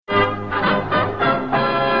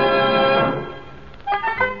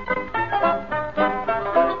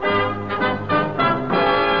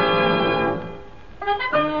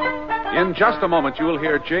just a moment, you'll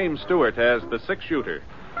hear James Stewart as the six-shooter.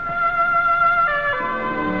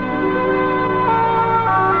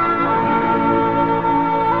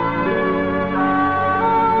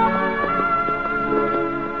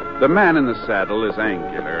 The man in the saddle is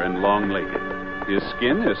angular and long-legged. His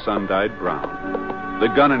skin is sun-dyed brown. The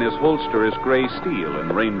gun in his holster is gray steel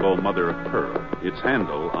and rainbow mother-of-pearl, its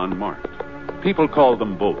handle unmarked. People call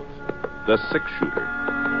them both the six-shooter.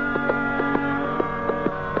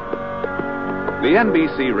 The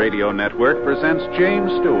NBC Radio Network presents James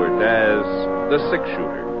Stewart as the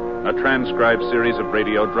six-shooter, a transcribed series of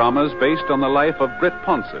radio dramas based on the life of Britt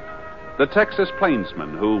Ponset, the Texas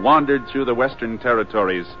plainsman who wandered through the Western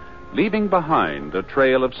Territories, leaving behind a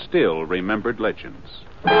trail of still-remembered legends.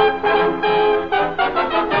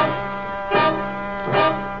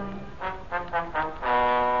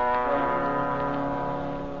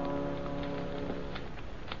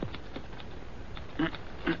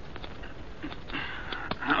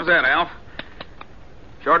 How's that, Alf?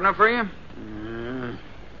 Short enough for you?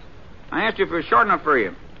 I asked you if it was short enough for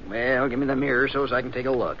you. Well, give me the mirror so I can take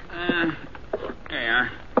a look. There you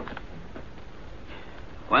are.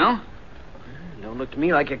 Well? Don't look to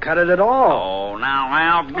me like you cut it at all. Oh, now,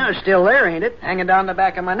 Alf. It's still there, ain't it? Hanging down the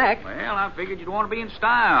back of my neck. Well, I figured you'd want to be in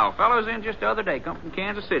style. Fellows in just the other day come from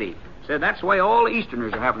Kansas City. Said that's the way all the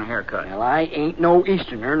Easterners are having a haircut. Well, I ain't no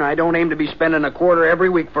Easterner, and I don't aim to be spending a quarter every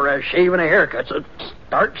week for a shave and a haircut, so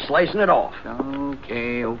start slicing it off.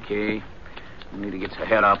 Okay. I need to get your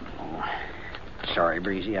head up. Oh, sorry,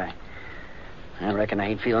 Breezy. I reckon I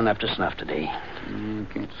ain't feeling up to snuff today.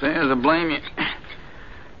 Can't say as I blame you.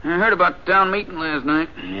 I heard about the town meeting last night.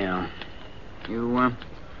 Yeah. You,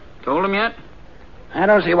 told him yet? I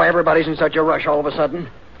don't see why everybody's in such a rush all of a sudden.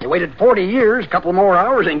 They waited 40 years. A couple more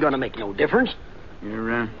hours ain't gonna make no difference.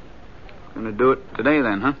 You're, gonna do it today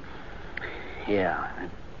then, huh? Yeah,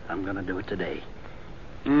 I'm gonna do it today.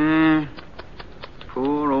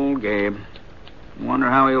 Poor old Gabe. Wonder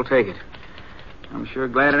how he'll take it. I'm sure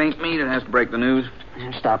glad it ain't me that has to break the news.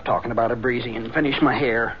 Stop talking about it, Breezy, and finish my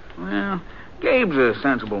hair. Well, Gabe's a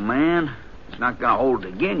sensible man. He's not gonna hold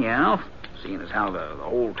it again you, Alf, seeing as how the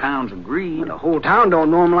whole town's agreed. Well, the whole town don't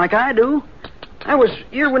know him like I do. I was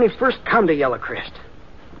here when he first come to Yellow Crest.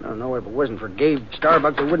 I don't know if it wasn't for Gabe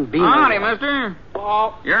Starbuck, there wouldn't be Howdy, mister.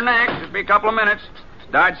 Oh, You're next. Just be a couple of minutes.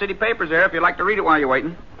 Dodge City papers there if you'd like to read it while you're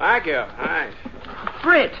waiting. thank you. Thanks.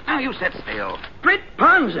 Britt. Now, you sit still. Britt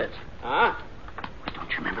Ponset. Huh? Don't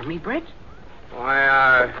you remember me, Britt?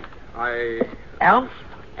 Why,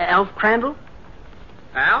 Alf Crandall?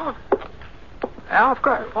 Alf?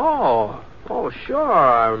 Oh, sure,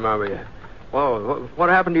 I remember you. Well, what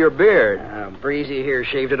happened to your beard? Breezy here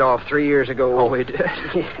shaved it off 3 years ago. Oh, he did?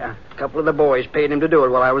 Yeah. A couple of the boys paid him to do it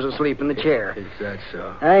while I was asleep in the chair. Is that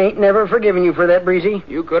so? I ain't never forgiven you for that, Breezy.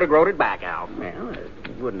 You could have growed it back, Alf. Well,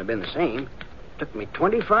 it wouldn't have been the same. Took me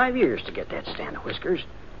 25 years to get that stand of whiskers.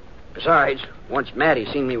 Besides, once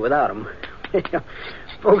Maddie seen me without them,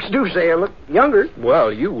 folks do say I look younger.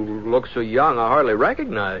 Well, you look so young, I hardly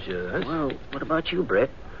recognize you. Well, what about you, Britt?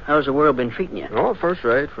 How's the world been treating you? Oh, first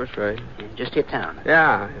rate. Just hit town.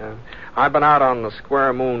 Yeah. I've been out on the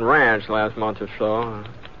Square Moon Ranch last month or so.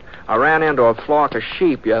 I ran into a flock of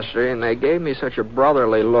sheep yesterday, and they gave me such a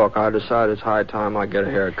brotherly look, I decided it's high time I get a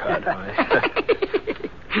haircut.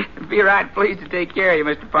 Be right pleased to take care of you,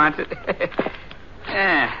 Mr. Ponset.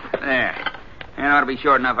 There. That ought to be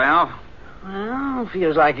short enough, Alf. Well,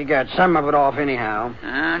 feels like you got some of it off anyhow.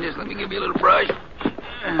 Just let me give you a little brush.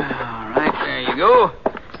 All right, there you go.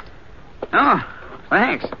 Oh,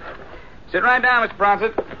 thanks. Sit right down, Mr.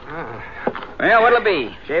 Ponset. Well, what'll it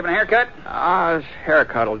be? Shave and a haircut? This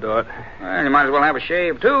haircut will do it. Well, you might as well have a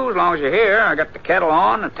shave, too, as long as you're here. I got the kettle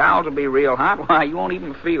on. The towels will be real hot. Why, you won't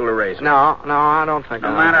even feel the razor. No, I don't think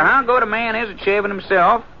No matter how good a man is at shaving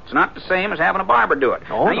himself, it's not the same as having a barber do it.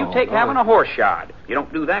 Oh, now, you take having a horse shod. You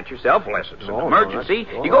don't do that yourself unless it's an emergency.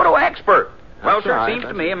 that's- You go to an expert. Well, That's sir, right, it seems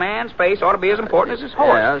to me a man's face ought to be as important as his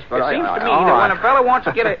horse. Yes, but it seems to me all that right. when a fellow wants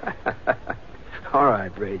to get a... All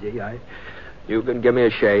right, Brady. You can give me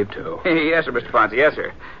a shave, too. Yes, sir, Mr. Ponset. Yes,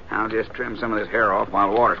 sir. I'll just trim some of this hair off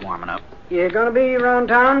while the water's warming up. You gonna be around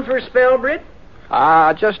town for a spell, Britt?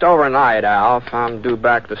 Just overnight, Alf. I'm due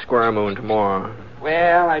back to Square Moon tomorrow.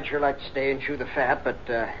 Well, I'd sure like to stay and chew the fat, but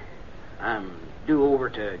I'm due over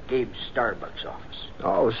to Gabe Starbuck's office.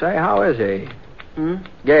 Oh, say, how is he?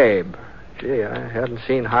 Gabe. Gee, I haven't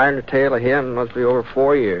seen hide or tail of him. Must be over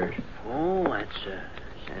 4 years. Oh,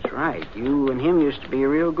 that's right. You and him used to be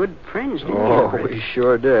real good friends, didn't you? Oh, Britt? we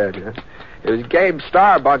sure did. It was Gabe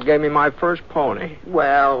Starbuck gave me my first pony.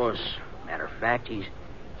 Well, as a matter of fact, he's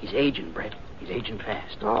aging, Britt. He's aging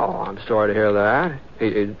fast. Oh, I'm sorry to hear that.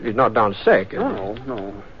 He's not down sick, is he?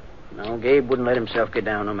 No. No, Gabe wouldn't let himself get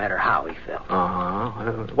down no matter how he felt.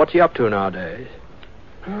 Uh-huh. What's he up to nowadays?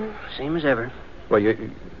 Same as ever. Well, you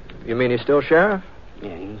mean he's still sheriff?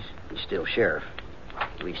 Yeah, he's still sheriff.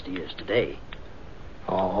 At least he is today.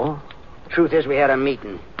 Oh? Truth is, we had a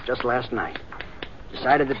meeting just last night.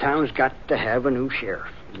 Decided the town's got to have a new sheriff.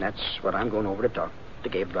 And that's what I'm going over to talk to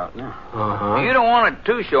Gabe about now. Uh-huh. You don't want it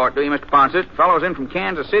too short, do you, Mr. Ponset? Fellow's in from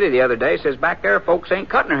Kansas City the other day. Says back there folks ain't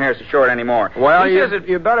cutting their hair so short anymore. Well, He says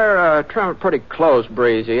you better trim it pretty close,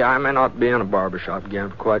 Breezy. I may not be in a barbershop again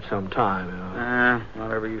for quite some time, you know.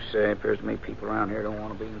 Whatever you say. Appears to me people around here don't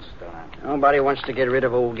want to be in style. Nobody wants to get rid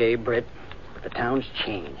of old Gabe, Britt. But the town's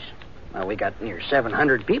changed. Well, we got near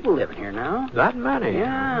 700 people living here now. That many?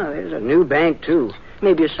 Yeah, there's a new bank, too.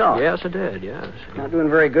 Maybe you saw it. Yes, I did, yes. Not doing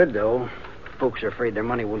very good, though. Folks are afraid their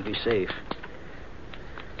money won't be safe.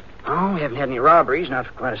 Oh, we haven't had any robberies, not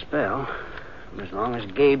for quite a spell. As long as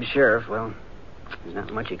Gabe's sheriff, well, there's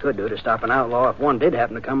not much he could do to stop an outlaw if one did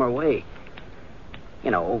happen to come our way.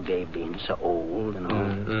 You know, old Gabe being so old and all.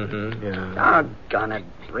 Mm-hmm, yeah. Doggone it,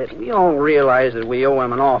 Britt. We all realize that we owe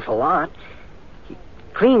him an awful lot. He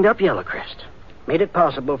cleaned up Yellowcrest. Made it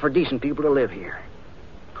possible for decent people to live here.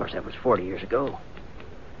 Of course, that was 40 years ago.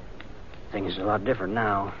 Things are a lot different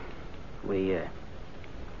now. We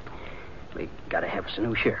gotta have us a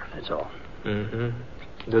new sheriff, that's all. Mm-hmm.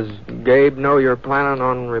 Does Gabe know you're planning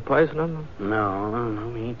on replacing him?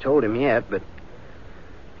 No, we ain't told him yet, but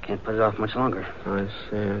can't put it off much longer. I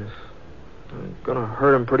see. It's gonna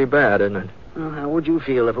hurt him pretty bad, isn't it? Well, how would you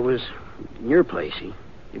feel if it was in your place? You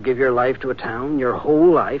give your life to a town, your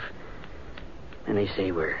whole life, and they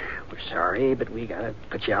say, we're sorry, but we gotta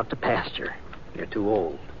put you out to pasture. You're too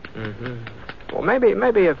old. Mm-hmm. Well, maybe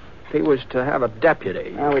if he was to have a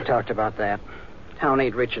deputy. Well, we talked about that. Town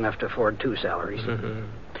ain't rich enough to afford 2 salaries. Mm-hmm.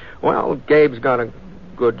 Well, Gabe's got a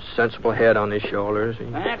good, sensible head on his shoulders.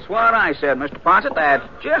 That's what I said, Mr. Ponset. That's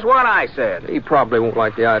just what I said. He probably won't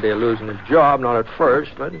like the idea of losing his job, not at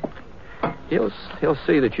first, but he'll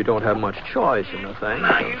see that you don't have much choice in the thing.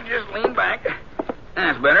 Now, you just lean back.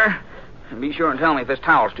 That's better. And be sure and tell me if this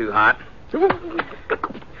towel's too hot.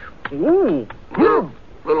 Ooh.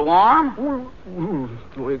 A little warm?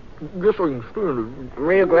 I guess I can stand it. I'm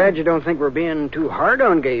real glad you don't think we're being too hard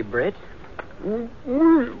on Gabe, Britt. Say,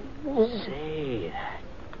 that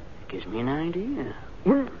gives me an idea.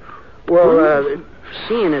 Well,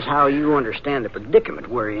 seeing as how you understand the predicament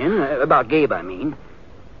we're in, about Gabe, I mean,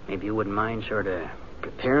 maybe you wouldn't mind sort of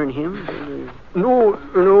preparing him? No,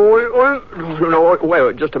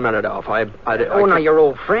 wait, just a minute, Alf. Now, your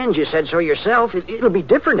old friend, you said so yourself. It'll be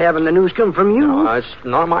different having the news come from you. No, it's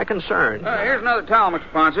not my concern. Here's another towel, Mr.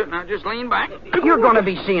 Ponset. Now, just lean back. You're going to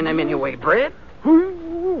be seeing him anyway, Britt.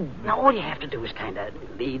 Now, all you have to do is kind of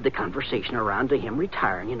lead the conversation around to him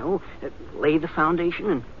retiring, lay the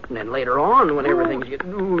foundation, and then later on, when everything's...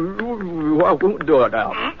 I won't do it,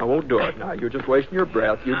 Al. I won't do it. Now, you're just wasting your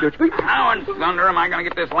breath. You just... How in thunder am I going to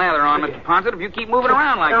get this lather on, Mr. Ponset, if you keep moving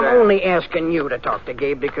around like that? I'm only asking you to talk to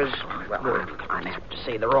Gabe because, well, I'm apt to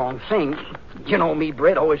say the wrong thing. You know me,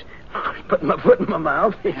 Britt, always putting my foot in my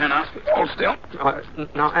mouth. And I'll hold still.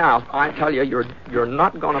 Now, Al, I tell you, you're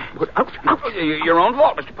not going to put... Ouch. Your own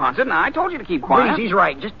fault, Mr. Ponset. Now, I told you to keep quiet. He's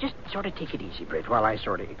right. Just sort of take it easy, Britt, while I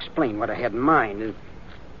sort of explain what I had in mind. And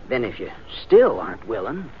then if you still aren't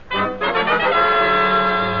willing...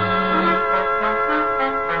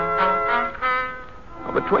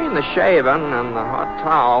 Well, between the shaving and the hot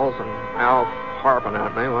towels and Al harping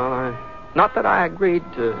at me, well, not that I agreed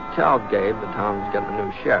to tell Gabe the town's getting a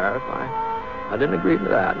new sheriff. I didn't agree to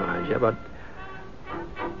that, mind you, but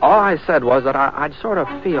all I said was that I'd sort of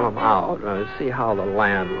feel him out, see how the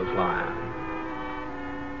land was lying.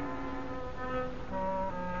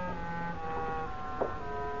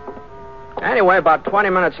 Anyway, about 20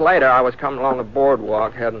 minutes later, I was coming along the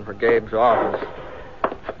boardwalk heading for Gabe's office.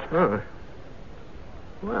 Huh.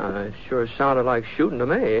 Well, it sure sounded like shooting to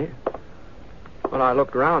me. When I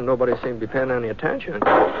looked around, nobody seemed to be paying any attention.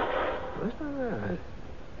 What's that?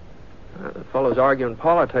 The fellows arguing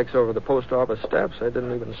politics over the post office steps. They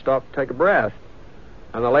didn't even stop to take a breath.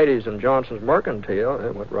 And the ladies in Johnson's Mercantile,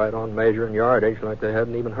 they went right on measuring yardage like they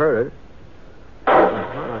hadn't even heard it.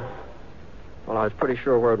 Well, I was pretty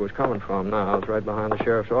sure where it was coming from now. I was right behind the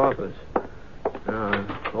sheriff's office.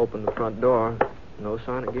 I opened the front door. No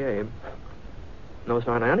sign of Gabe. No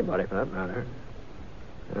sign of anybody, for that matter.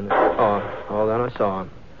 And then I saw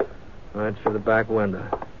him. Right through the back window.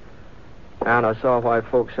 And I saw why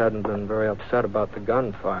folks hadn't been very upset about the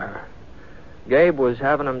gunfire. Gabe was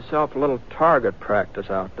having himself a little target practice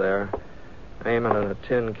out there. aiming at a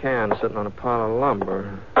tin can sitting on a pile of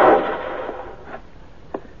lumber.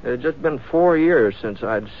 It had just been 4 years since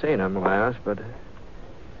I'd seen him last, but...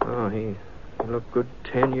 Oh, he looked good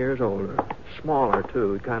 10 years older. Smaller,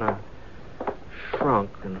 too. He kind of shrunk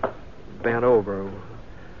and bent over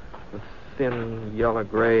with thin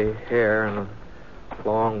yellow-gray hair and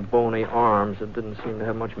long, bony arms that didn't seem to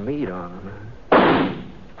have much meat on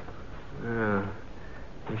them. Yeah,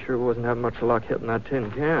 he sure wasn't having much luck hitting that tin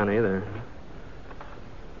can, either.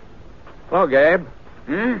 Hello, Gabe.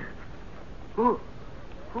 Hmm? Who?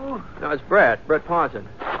 No, it's Britt Ponset.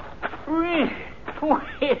 Britt. Well,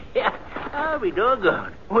 I'll be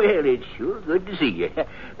doggone. Well, it's sure good to see you.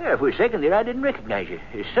 For a second there, I didn't recognize you.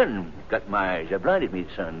 The sun got my eyes. I blinded me,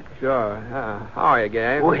 the sun. Sure. How are you,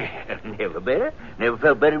 Gabe? Well, never better. Never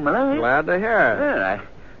felt better in my life. Glad to hear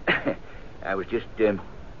it. Well, I was just doing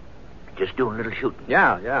a little shooting.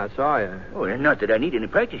 Yeah, I saw you. Oh, not that I need any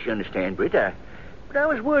practice, you understand, Britt. But I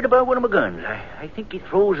was worried about one of my guns. I think it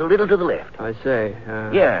throws a little to the left. I say.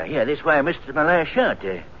 Yeah, that's why I missed my last shot.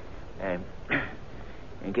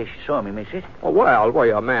 I guess you saw me miss it. Oh, well,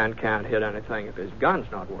 a man can't hit anything if his gun's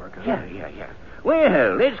not working. Yeah.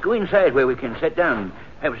 Well, let's go inside where we can sit down and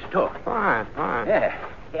have us a talk. Fine. Yeah.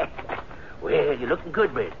 Well, you're looking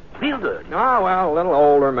good, Britt. Real good. Oh, well, a little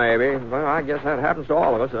older, maybe. But I guess that happens to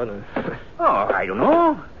all of us, doesn't it? Oh, I don't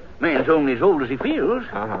know. Man's only as old as he feels.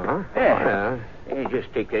 Uh-huh. Yeah.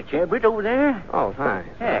 Just take that chair, Britt, over there. Oh, thanks.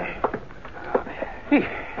 Yeah.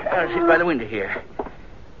 I'll sit by the window here,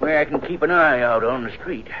 where I can keep an eye out on the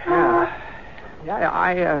street. I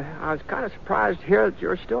was kind of surprised to hear that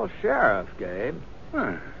you're still sheriff, Gabe.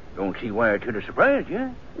 Don't see why it should have surprised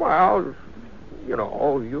you. Well,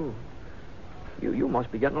 you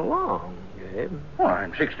must be getting along, Gabe. Well,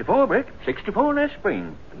 I'm 64, Britt. 64 last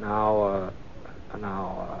spring. Now,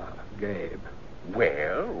 Gabe.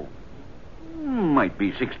 Well, might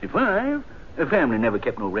be 65. The family never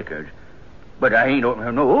kept no records. But I ain't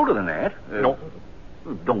no older than that. No.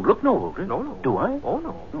 Don't look no older. No. Do I? Oh,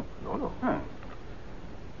 no. No. Huh.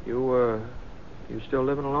 You still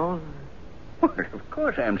living alone? Well, of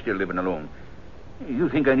course I'm still living alone. You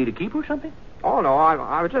think I need a keeper or something? Oh, no.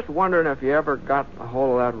 I was just wondering if you ever got a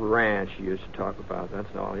hold of that ranch you used to talk about.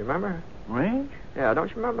 That's all. You remember? Ranch? Yeah, don't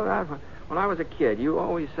you remember that? When I was a kid, you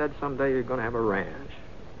always said someday you're going to have a ranch.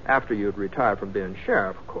 After you'd retired from being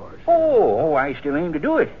sheriff, of course. Oh, I still aim to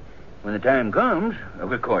do it. When the time comes.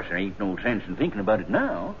 Of course, there ain't no sense in thinking about it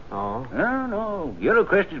now. Oh? No.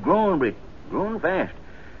 Yellowcrest is growing, Britt. Growing fast.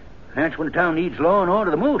 That's when the town needs law and order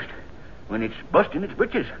the most. When it's busting its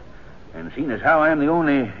britches. And seeing as how I'm the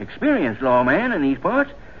only experienced lawman in these parts,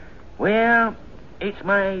 well, it's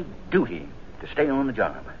my duty to stay on the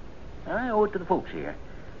job. I owe it to the folks here.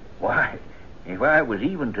 Why, if I was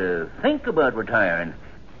even to think about retiring,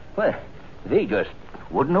 well, they just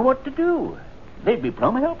wouldn't know what to do. They'd be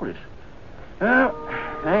plumb helpless. Well,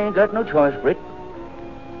 I ain't got no choice, Britt.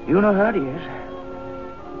 You know how it is.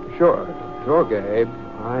 Sure, Gabe.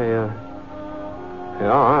 I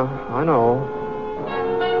know.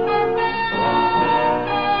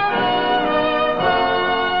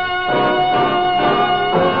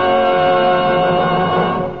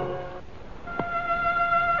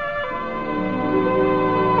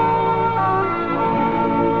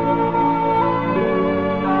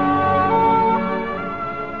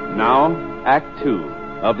 Now, Act Two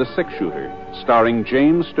of The Six Shooter, starring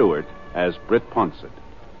James Stewart as Britt Ponset.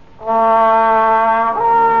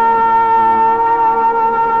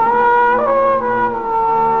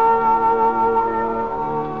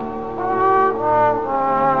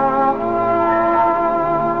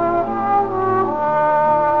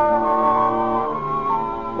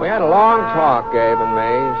 We had a long talk, Gabe and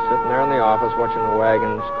me, sitting there in the office watching the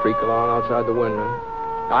wagons creak along outside the window.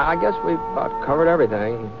 I guess we about covered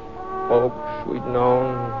everything. Folks we'd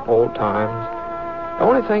known, old times. The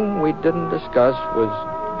only thing we didn't discuss was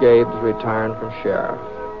Gabe's retiring from sheriff.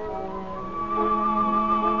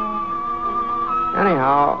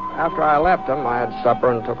 Anyhow, after I left him, I had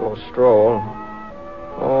supper and took a little stroll.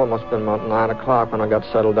 Oh, it must have been about 9 o'clock when I got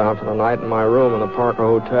settled down for the night in my room in the Parker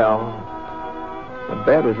Hotel. The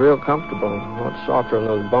bed was real comfortable, a lot softer than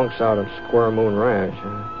those bunks out at Square Moon Ranch.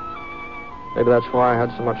 Maybe that's why I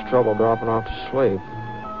had so much trouble dropping off to sleep.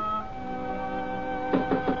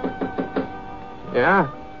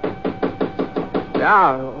 Yeah?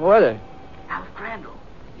 Yeah, who is it? Alf Crandall.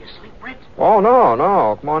 You asleep, Britt? Oh,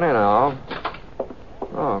 no. Come on in, Al.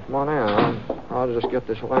 Oh, come on in. I'll just get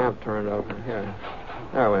this lamp turned up. Here.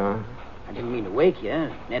 There we are. I didn't mean to wake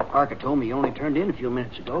you. Ned Parker told me you only turned in a few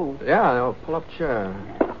minutes ago. Yeah, pull up a chair.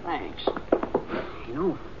 Thanks. You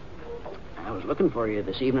know, I was looking for you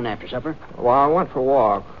this evening after supper. Well, I went for a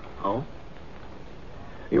walk. Oh?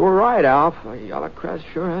 You were right, Alf. Yellow Crest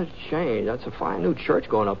sure has changed. That's a fine new church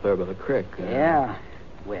going up there by the creek. Yeah.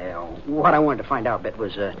 Well, what I wanted to find out, Bit,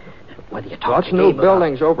 was whether you talked Lots to of new Gabe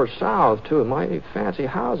buildings over south, too. Mighty fancy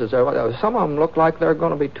houses there. Some of them look like they're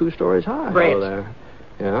going to be 2 stories high Britt. over there.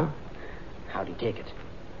 Yeah? How'd he take it?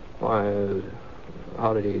 Why,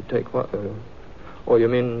 how did he take what? Oh, you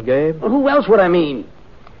mean Gabe? Well, who else would I mean?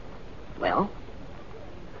 Well?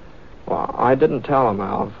 Well, I didn't tell him,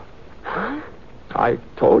 Alf. Huh? I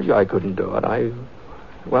told you I couldn't do it. I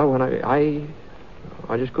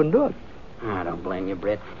just couldn't do it. I don't blame you,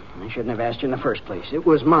 Britt. I shouldn't have asked you in the first place. It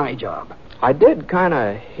was my job. I did kind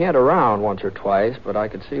of hint around once or twice, but I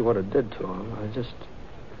could see what it did to him.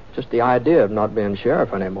 Just the idea of not being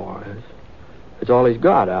sheriff anymore. It's all he's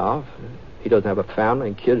got, Alf. He doesn't have a family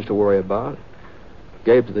and kids to worry about.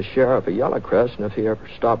 Gabe's the sheriff of Yellow Crest, and if he ever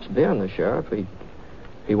stops being the sheriff,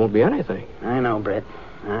 he won't be anything. I know, Britt.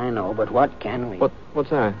 I know, but what can we... What's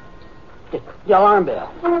that? The alarm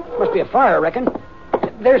bell. Must be a fire, I reckon.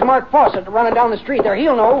 There's Mark Ponset running down the street there.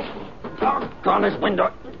 He'll know. Doggone his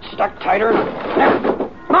window. Stuck tighter. There.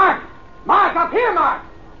 Mark! Mark, up here, Mark!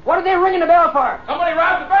 What are they ringing the bell for? Somebody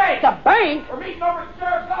robbed the bank. The bank? We're meeting over at the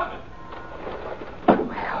sheriff's office.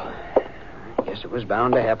 Well, I guess it was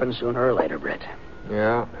bound to happen sooner or later, Britt.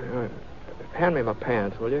 Yeah. Hand me my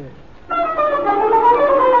pants, will you? The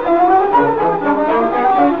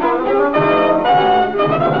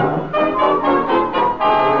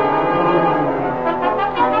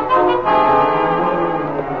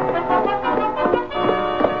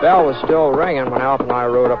bell was still ringing when Alf and I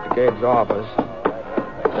rode up to Gabe's office.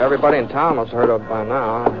 Everybody in town must have heard of it by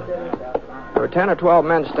now. There were 10 or 12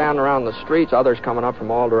 men standing around the streets, others coming up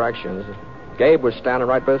from all directions. Gabe was standing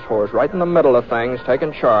right by his horse, right in the middle of things,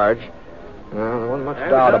 taking charge. Well, there wasn't much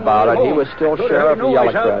doubt about it. He was still sheriff of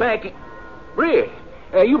Yellow Crest. Britt,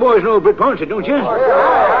 you boys know Britt Ponset, don't you?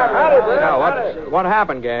 Yeah, what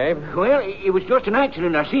happened, Gabe? Well, it was just an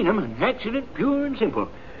accident. I seen him. An accident, pure and simple.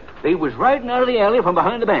 They was riding out of the alley from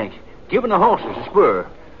behind the bank, giving the horses a spur.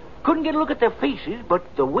 Couldn't get a look at their faces, but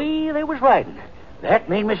the way they was riding, that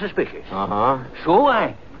made me suspicious. Uh-huh. So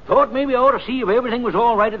I thought maybe I ought to see if everything was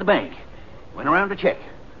all right at the bank. Went around to check.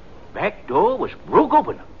 Back door was broke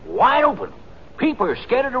open, wide open. People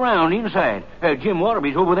scattered around inside. Jim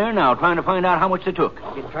Waterby's over there now trying to find out how much they took.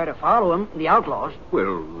 You try to follow them, the outlaws.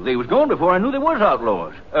 Well, they was gone before I knew they was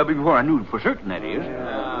outlaws. Before I knew for certain, that is.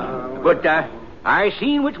 But I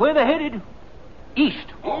seen which way they headed. East.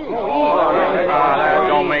 That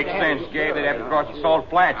don't make sense, Gabe. They'd have to cross the Salt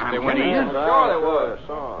Flats if they went east. Sure they was.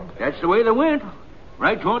 That's the way they went.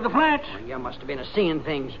 Right toward the flats. Well, you must have been seeing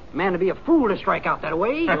things. Man, to be a fool to strike out that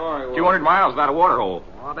way. 200 miles without a water hole.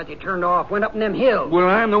 Oh, I bet they turned off, went up in them hills. Well,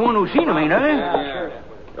 I'm the one who seen them, ain't I?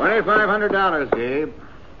 $2,500, Gabe.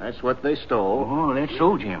 That's what they stole. Oh, that's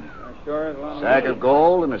so, Jim. Sack of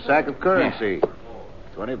gold and a sack of currency.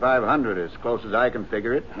 2,500 as close as I can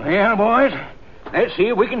figure it. Well, boys, let's see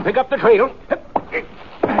if we can pick up the trail.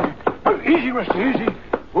 Easy, Rusty, easy.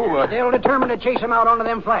 They'll determine to chase him out onto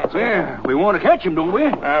them flats. Yeah, we want to catch him, don't we?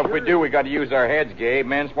 If we do, we got to use our heads, Gabe.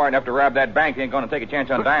 Men smart enough to rob that bank ain't going to take a chance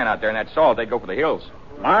on dying out there in that salt. They'd go for the hills.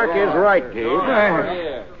 Mark is right,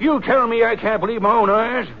 Gabe. You tell me I can't believe my own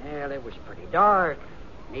eyes. Well, it was pretty dark.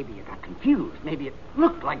 Maybe you got confused. Maybe it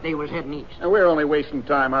looked like they was heading east. Now, we're only wasting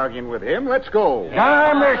time arguing with him. Let's go.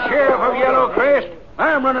 I'm the sheriff of Yellow Crest.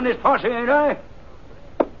 I'm running this posse, ain't I?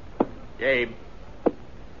 Gabe,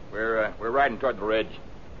 we're riding toward the ridge.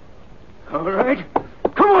 All right.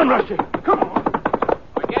 Come on, Rusty. Come on.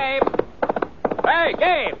 Gabe! Hey,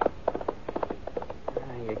 Gabe!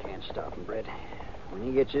 You can't stop him, Britt. When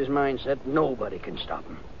he gets his mind set, nobody can stop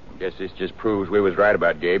him. Guess this just proves we was right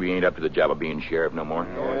about Gabe. He ain't up to the job of being sheriff no more.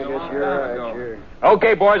 Yeah, I guess you're right, sure.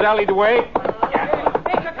 Okay, boys, I'll lead the way.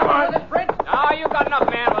 Come on. This, Britt. No, you got enough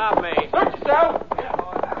man without me. Search yourself.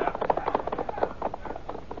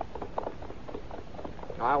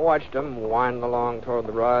 I watched them winding along toward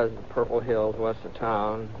the rise of the purple hills west of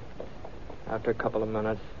town. After a couple of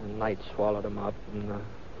minutes, the night swallowed them up, and the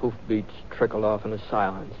hoofbeats trickled off into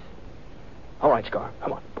silence. All right, Scar,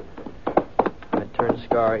 come on. I turned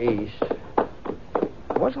Scar east.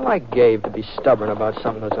 It wasn't like Gabe to be stubborn about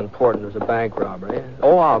something as important as a bank robbery.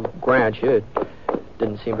 Oh, I'll grant you, it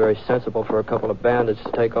didn't seem very sensible for a couple of bandits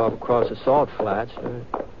to take off across the salt flats.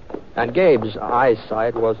 And Gabe's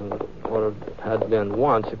eyesight wasn't what it had been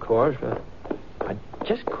once, of course, but I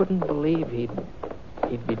just couldn't believe he'd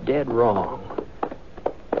be dead wrong.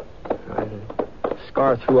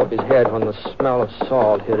 Scar threw up his head when the smell of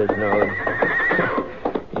salt hit his nose.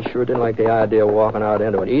 He sure didn't like the idea of walking out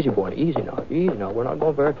into it. Easy, boy. Easy now. Easy now. We're not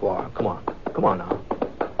going very far. Come on. Come on now.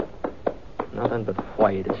 Nothing but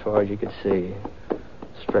white as far as you could see.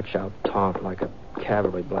 Stretched out taut like a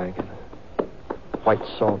cavalry blanket. White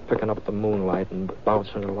salt picking up the moonlight and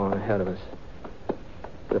bouncing along ahead of us.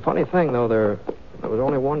 The funny thing, though, there was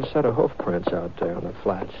only one set of hoof prints out there on the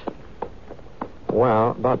flats.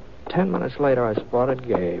 Well, about 10 minutes later, I spotted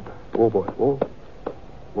Gabe. Whoa, boy. Whoa.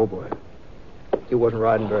 Whoa, boy. He wasn't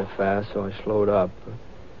riding very fast, so I slowed up.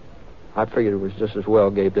 I figured it was just as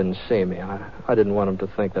well Gabe didn't see me. I didn't want him to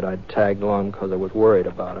think that I'd tagged along because I was worried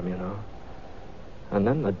about him, you know. And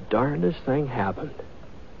then the darndest thing happened.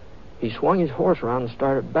 He swung his horse around and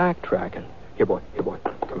started backtracking. Here, boy.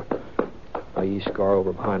 Come on. I eased Scar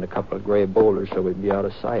over behind a couple of gray boulders so we'd be out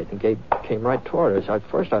of sight, and Gabe came right toward us. At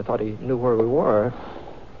first, I thought he knew where we were.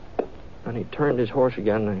 Then he turned his horse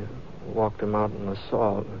again and walked him out in the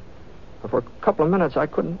salt. For a couple of minutes, I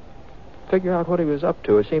couldn't figure out what he was up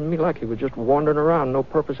to. It seemed to me like he was just wandering around, no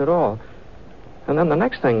purpose at all. And then the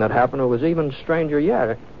next thing that happened was even stranger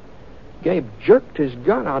yet. Gabe jerked his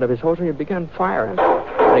gun out of his holster and he began firing.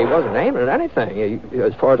 But he wasn't aiming at anything.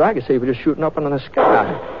 As far as I could see, he was just shooting up into the sky.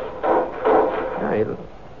 Yeah,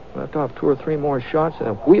 he left off 2 or 3 more shots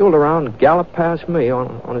and wheeled around and galloped past me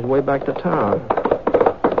on his way back to town.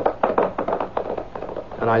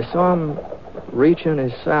 And I saw him reach in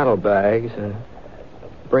his saddlebags and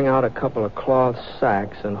bring out a couple of cloth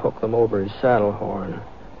sacks and hook them over his saddle horn.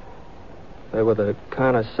 They were the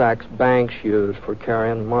kind of sacks banks used for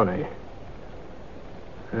carrying money.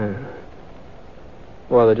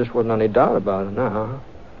 Well, there just wasn't any doubt about it now.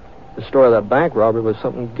 The story of that bank robbery was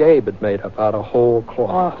something Gabe had made up out of whole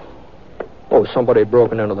cloth. Oh, somebody had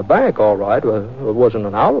broken into the bank, all right. Well, it wasn't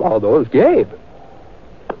an outlaw, though. It was Gabe.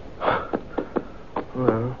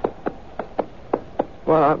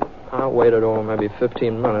 Well, I waited maybe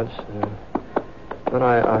 15 minutes. Then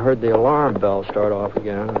I heard the alarm bell start off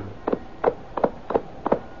again.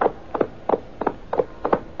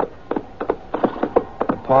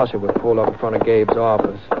 The posse was pulled up in front of Gabe's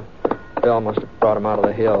office. Bell must have brought him out of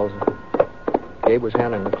the hills. Gabe was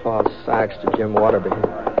handing the cloth sacks to Jim Waterby.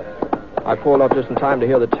 I pulled up just in time to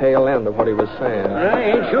hear the tail end of what he was saying.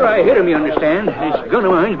 I ain't sure I hit him, you understand. This gun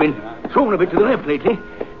of mine's been thrown a bit to the left lately.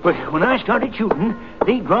 But when I started shooting,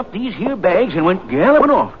 they dropped these here bags and went galloping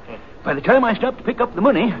off. By the time I stopped to pick up the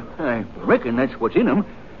money, I reckon that's what's in them,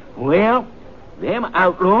 well, them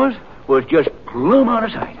outlaws was just plumb out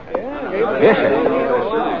of sight. Yes,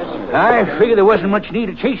 sir. I figured there wasn't much need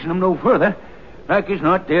of chasing them no further. Like as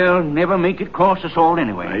not, they'll never make it across the salt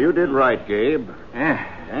anyway. Now, you did right, Gabe. Yeah.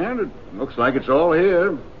 And it looks like it's all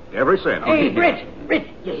here. Every cent. Hey, Britt,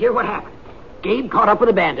 you hear what happened? Gabe caught up with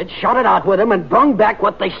the bandits, shot it out with them, and brung back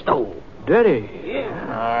what they stole. Did he? Yeah.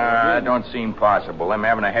 That don't seem possible. Them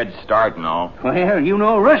having a head start and all. Well, you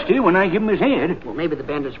know Rusty when I give him his head. Well, maybe the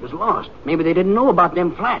bandits was lost. Maybe they didn't know about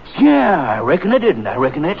them flats. Yeah, I reckon they didn't. I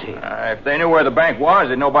reckon that's it. If they knew where the bank was,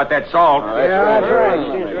 they'd know about that salt. That's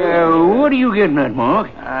right. What are you getting at,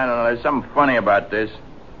 Mark? I don't know. There's something funny about this.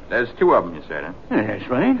 There's 2 of them, you said, huh? Yeah, that's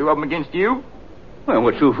right. 2 of them against you? Well,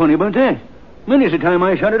 what's so funny about that? Many's the time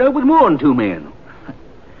I shot it out with more than 2 men.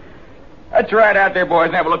 Let's ride out there, boys,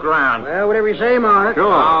 and have a look around. Well, whatever you say, Mark. Sure.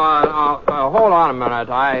 Hold on a minute.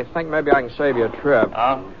 I think maybe I can save you a trip.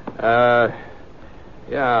 Huh?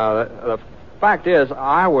 The fact is,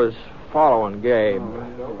 I was following Gabe.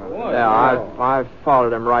 Yeah, I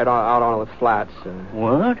followed him right out on the flats.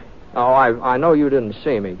 What? Oh, I know you didn't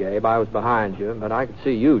see me, Gabe. I was behind you, but I could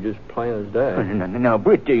see you just plain as day. Now,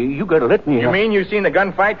 Britt, you gotta let me... You mean you seen the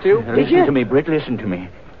gunfight, too? Listen to me, Britt, listen to me.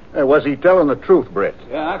 Was he telling the truth, Britt?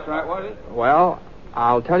 Yeah, that's right, was it? Well,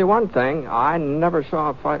 I'll tell you one thing. I never saw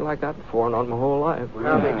a fight like that before, not in my whole life.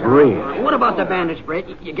 Britt. What about the bandits, Britt?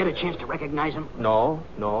 You get a chance to recognize them? No,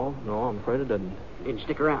 I'm afraid I didn't. Didn't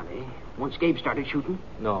stick around, eh? Once Gabe started shooting?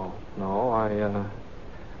 No,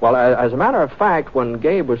 Well, as a matter of fact, when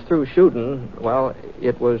Gabe was through shooting, well,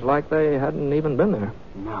 it was like they hadn't even been there.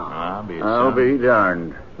 No. I'll be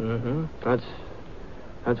darned. Mm-hmm.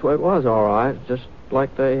 That's what it was, all right. Just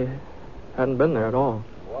like they hadn't been there at all.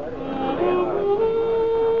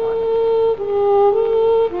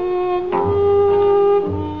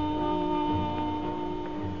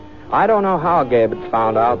 I don't know how Gabe had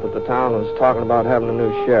found out that the town was talking about having a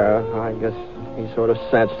new sheriff. I guess he sort of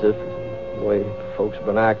sensed it, the way folks have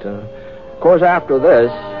been acting. Of course, after this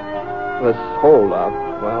hold-up,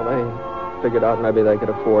 well, they figured out maybe they could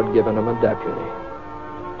afford giving him a deputy.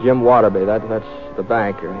 Jim Waterby, that's the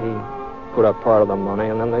banker. He put up part of the money,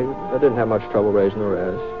 and then they didn't have much trouble raising the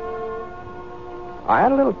rest. I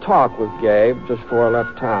had a little talk with Gabe just before I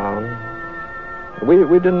left town. We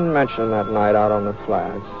didn't mention that night out on the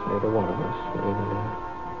flats, neither one of us.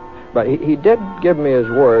 But he did give me his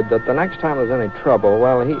word that the next time there's any trouble,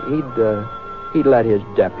 well, he'd let his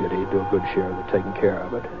deputy do a good share of the taking care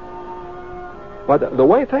of it. But the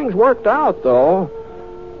way things worked out, though,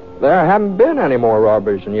 there haven't been any more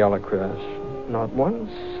robberies in Yellowcrest. Not one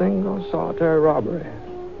single solitary robbery.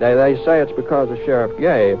 They say it's because of Sheriff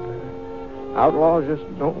Gabe. Outlaws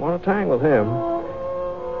just don't want to tangle with him.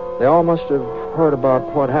 They all must have heard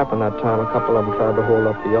about what happened that time a couple of them tried to hold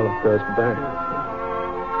up the Yellowcrest bank.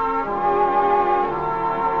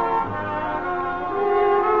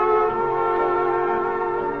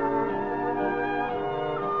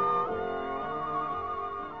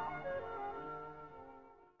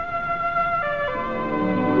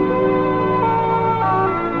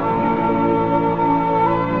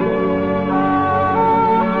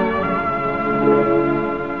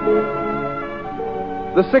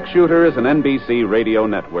 The Six Shooter is an NBC Radio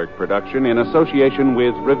Network production in association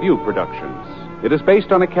with Review Productions. It is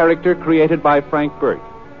based on a character created by Frank Britt,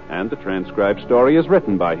 and the transcribed story is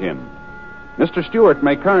written by him. Mr. Stewart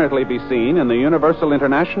may currently be seen in the Universal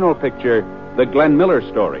International picture, The Glenn Miller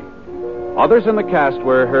Story. Others in the cast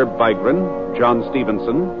were Herb Vigran, John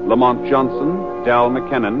Stevenson, Lamont Johnson, Dal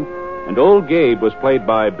McKinnon, and Old Gabe was played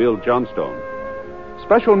by Bill Johnstone.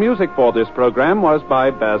 Special music for this program was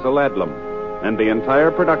by Basil Adlam, and the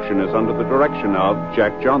entire production is under the direction of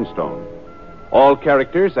Jack Johnstone. All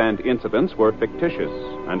characters and incidents were fictitious,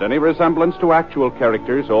 and any resemblance to actual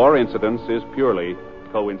characters or incidents is purely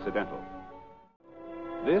coincidental.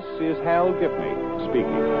 This is Hal Gibney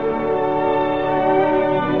speaking.